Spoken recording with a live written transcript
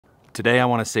Today I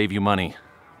want to save you money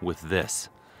with this.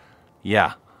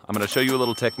 Yeah, I'm going to show you a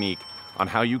little technique on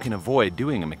how you can avoid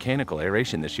doing a mechanical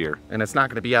aeration this year. And it's not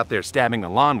going to be out there stabbing the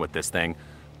lawn with this thing.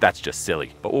 That's just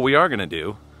silly. But what we are going to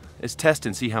do is test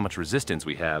and see how much resistance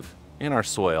we have in our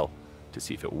soil to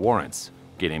see if it warrants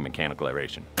getting mechanical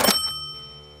aeration.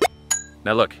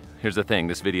 Now look, here's the thing.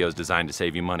 This video is designed to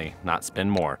save you money, not spend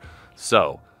more.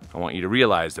 So I want you to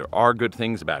realize there are good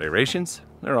things about aerations.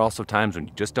 There are also times when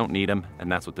you just don't need them,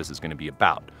 and that's what this is going to be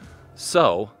about.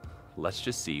 So let's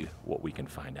just see what we can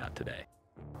find out today.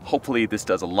 Hopefully this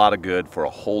does a lot of good for a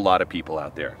whole lot of people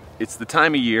out there. It's the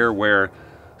time of year where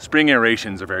spring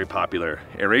aerations are very popular.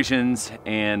 Aerations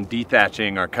and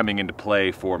dethatching are coming into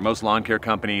play for most lawn care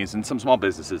companies and some small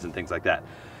businesses and things like that.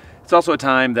 It's also a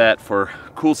time that for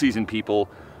cool season people,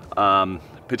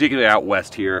 particularly out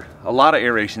west here, a lot of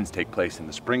aerations take place in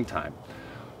the springtime.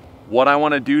 What I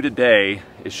want to do today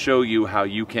is show you how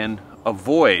you can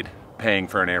avoid paying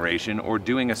for an aeration or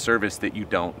doing a service that you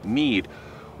don't need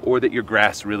or that your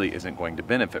grass really isn't going to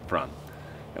benefit from.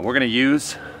 And we're going to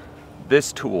use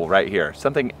this tool right here,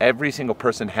 something every single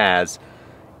person has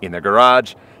in their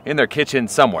garage, in their kitchen,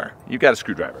 somewhere. You've got a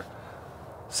screwdriver.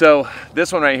 So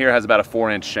this one right here has about a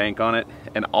 4-inch shank on it,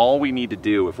 and all we need to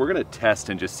do, if we're going to test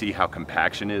and just see how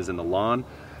compaction is in the lawn,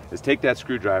 is take that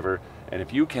screwdriver, and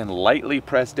if you can lightly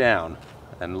press down,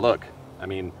 and look, I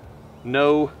mean,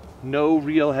 no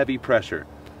real heavy pressure.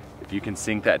 If you can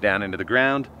sink that down into the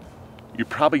ground, you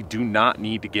probably do not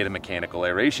need to get a mechanical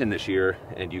aeration this year,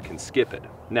 and you can skip it.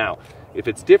 Now, if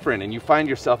it's different and you find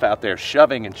yourself out there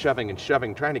shoving and shoving and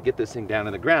shoving, trying to get this thing down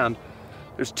in the ground,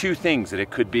 there's two things that it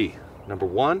could be. Number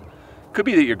one, could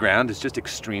be that your ground is just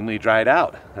extremely dried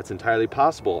out. That's entirely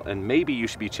possible, and maybe you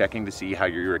should be checking to see how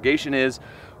your irrigation is,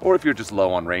 or if you're just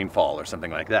low on rainfall or something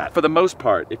like that. For the most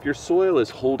part, if your soil is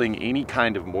holding any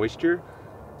kind of moisture,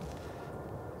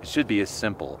 it should be as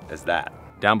simple as that.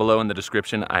 Down below in the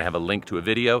description, I have a link to a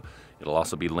video. It'll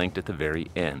also be linked at the very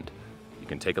end. You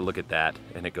can take a look at that,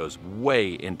 and it goes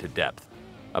way into depth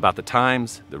about the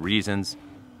times, the reasons,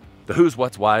 the who's,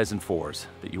 what's, whys, and fors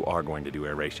that you are going to do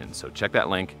aeration. So check that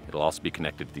link. It'll also be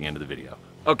connected at the end of the video.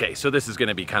 Okay, so this is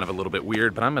gonna be kind of a little bit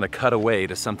weird, but I'm gonna cut away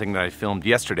to something that I filmed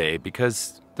yesterday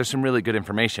because there's some really good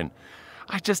information.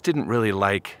 I just didn't really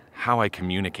like how I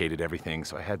communicated everything,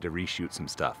 so I had to reshoot some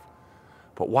stuff.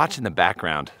 But watch in the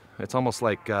background, it's almost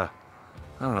like, I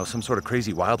don't know, some sort of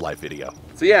crazy wildlife video.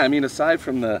 So yeah, I mean, aside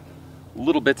from the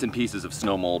little bits and pieces of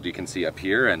snow mold you can see up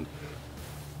here and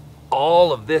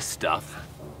all of this stuff,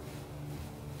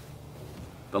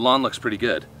 the lawn looks pretty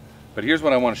good. But here's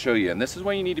what I want to show you, and this is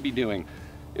what you need to be doing.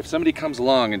 If somebody comes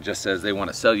along and just says they want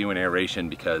to sell you an aeration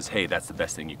because, hey, that's the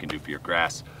best thing you can do for your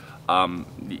grass,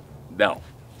 no,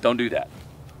 don't do that.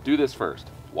 Do this first.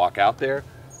 Walk out there,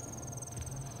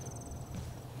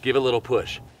 give a little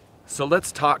push. So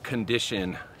let's talk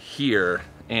condition here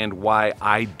and why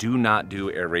I do not do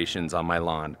aerations on my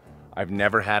lawn. I've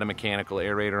never had a mechanical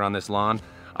aerator on this lawn.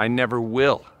 I never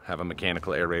will have a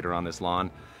mechanical aerator on this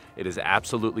lawn. It is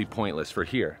absolutely pointless for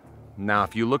here. Now,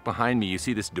 if you look behind me, you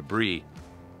see this debris.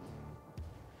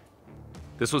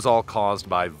 This was all caused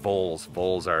by voles.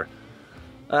 Voles are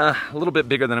a little bit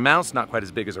bigger than a mouse, not quite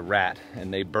as big as a rat,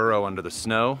 and they burrow under the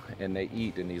snow and they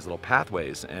eat in these little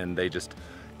pathways and they just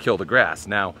kill the grass.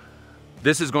 Now,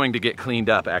 this is going to get cleaned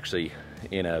up actually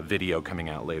in a video coming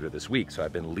out later this week, so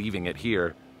I've been leaving it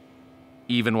here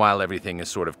even while everything is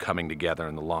sort of coming together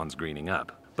and the lawn's greening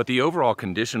up. But the overall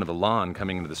condition of the lawn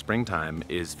coming into the springtime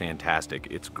is fantastic.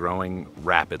 It's growing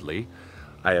rapidly.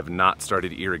 I have not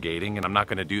started irrigating, and I'm not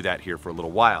gonna do that here for a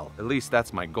little while. At least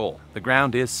that's my goal. The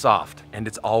ground is soft, and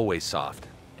it's always soft.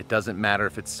 It doesn't matter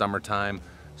if it's summertime,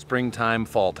 springtime,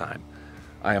 fall time.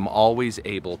 I am always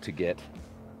able to get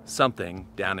something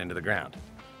down into the ground.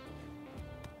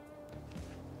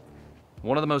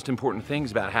 One of the most important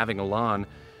things about having a lawn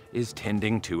is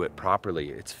tending to it properly.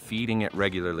 It's feeding it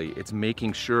regularly. It's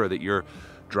making sure that you're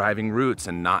driving roots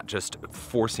and not just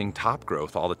forcing top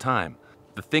growth all the time.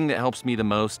 The thing that helps me the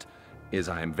most is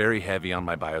I am very heavy on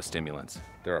my biostimulants.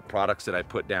 There are products that I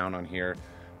put down on here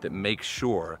that make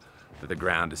sure that the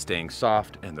ground is staying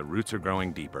soft and the roots are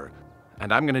growing deeper.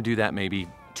 And I'm gonna do that maybe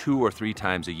 2 or 3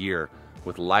 times a year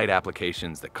with light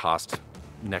applications that cost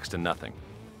next to nothing.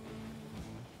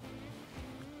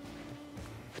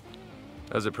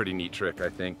 That was a pretty neat trick, I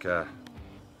think. I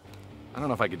don't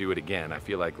know if I could do it again. I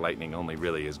feel like lightning only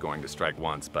really is going to strike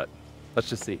once, but let's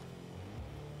just see.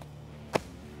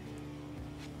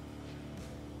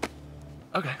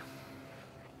 Okay.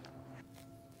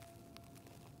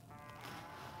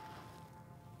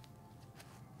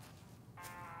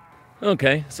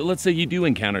 Okay, so let's say you do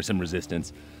encounter some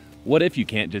resistance. What if you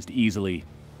can't just easily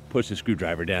push a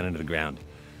screwdriver down into the ground?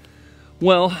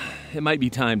 Well, it might be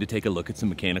time to take a look at some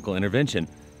mechanical intervention.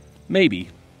 Maybe.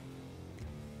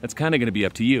 That's kind of going to be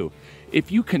up to you.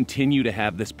 If you continue to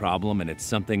have this problem and it's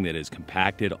something that is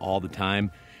compacted all the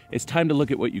time, it's time to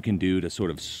look at what you can do to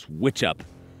sort of switch up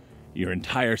your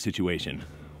entire situation.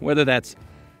 Whether that's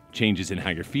changes in how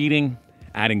you're feeding,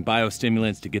 adding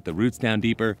biostimulants to get the roots down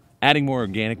deeper, adding more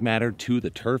organic matter to the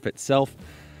turf itself,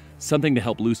 something to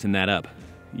help loosen that up.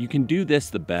 You can do this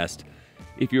the best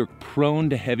if you're prone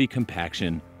to heavy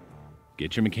compaction.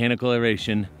 Get your mechanical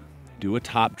aeration, do a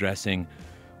top dressing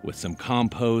with some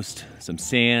compost, some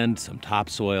sand, some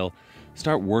topsoil.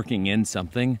 Start working in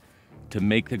something to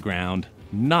make the ground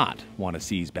not want to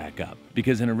seize back up.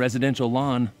 Because in a residential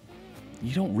lawn,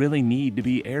 you don't really need to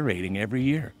be aerating every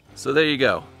year. So there you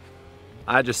go.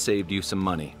 I just saved you some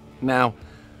money. Now,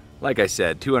 like I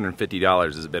said, $250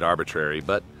 is a bit arbitrary,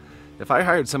 but if I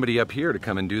hired somebody up here to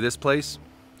come and do this place,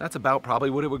 that's about probably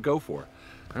what it would go for.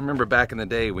 I remember back in the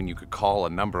day when you could call a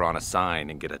number on a sign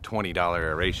and get a $20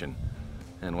 aeration.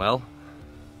 And well,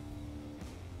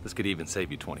 this could even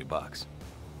save you 20 bucks.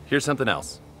 Here's something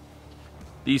else.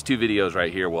 These 2 videos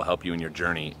right here will help you in your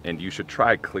journey, and you should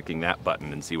try clicking that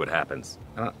button and see what happens.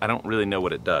 I don't really know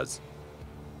what it does,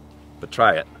 but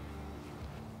try it.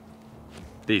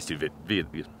 These 2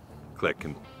 videos, click,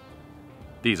 and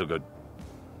these will go,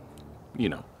 you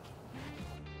know.